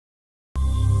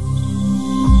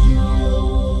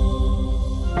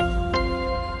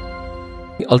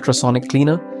Ultrasonic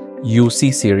Cleaner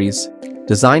UC series.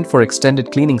 Designed for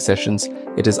extended cleaning sessions,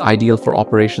 it is ideal for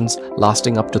operations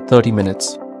lasting up to 30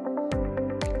 minutes.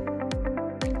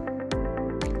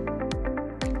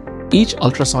 Each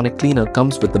ultrasonic cleaner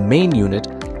comes with the main unit,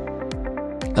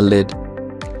 a lid,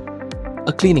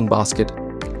 a cleaning basket,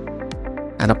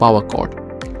 and a power cord.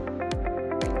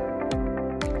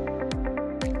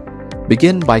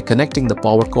 Begin by connecting the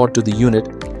power cord to the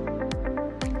unit.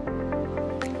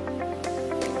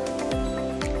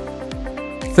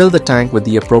 Fill the tank with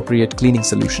the appropriate cleaning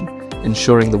solution,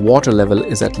 ensuring the water level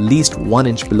is at least 1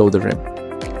 inch below the rim.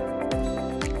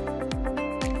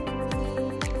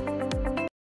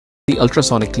 The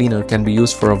ultrasonic cleaner can be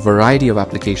used for a variety of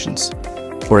applications.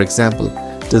 For example,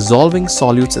 dissolving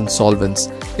solutes and solvents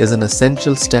is an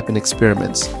essential step in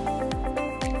experiments.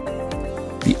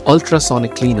 The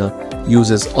ultrasonic cleaner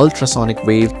uses ultrasonic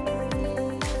waves.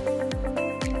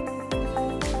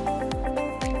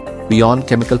 Beyond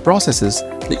chemical processes,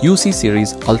 the UC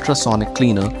series ultrasonic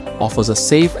cleaner offers a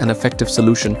safe and effective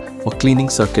solution for cleaning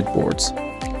circuit boards.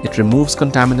 It removes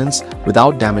contaminants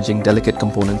without damaging delicate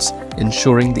components,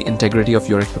 ensuring the integrity of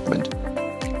your equipment.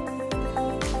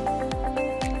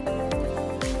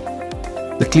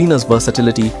 The cleaner's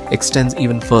versatility extends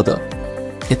even further.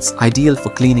 It's ideal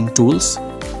for cleaning tools.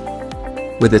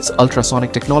 With its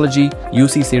ultrasonic technology,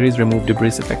 UC series remove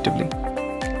debris effectively,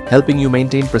 helping you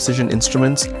maintain precision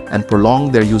instruments and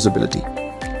prolong their usability.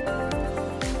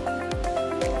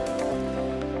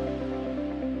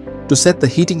 To set the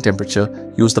heating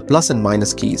temperature, use the plus and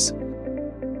minus keys.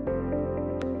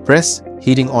 Press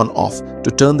heating on/off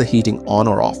to turn the heating on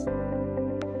or off.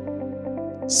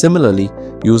 Similarly,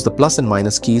 use the plus and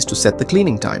minus keys to set the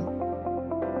cleaning time.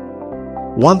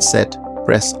 Once set,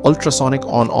 press ultrasonic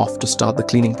on/off to start the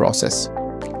cleaning process.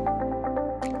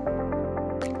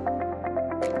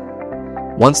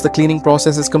 Once the cleaning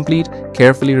process is complete,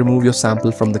 carefully remove your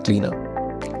sample from the cleaner.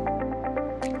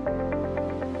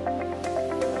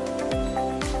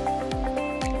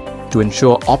 To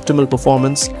ensure optimal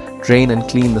performance, drain and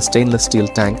clean the stainless steel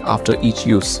tank after each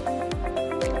use.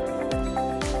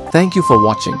 Thank you for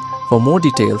watching. For more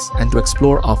details and to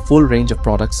explore our full range of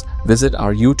products, visit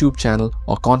our YouTube channel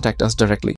or contact us directly.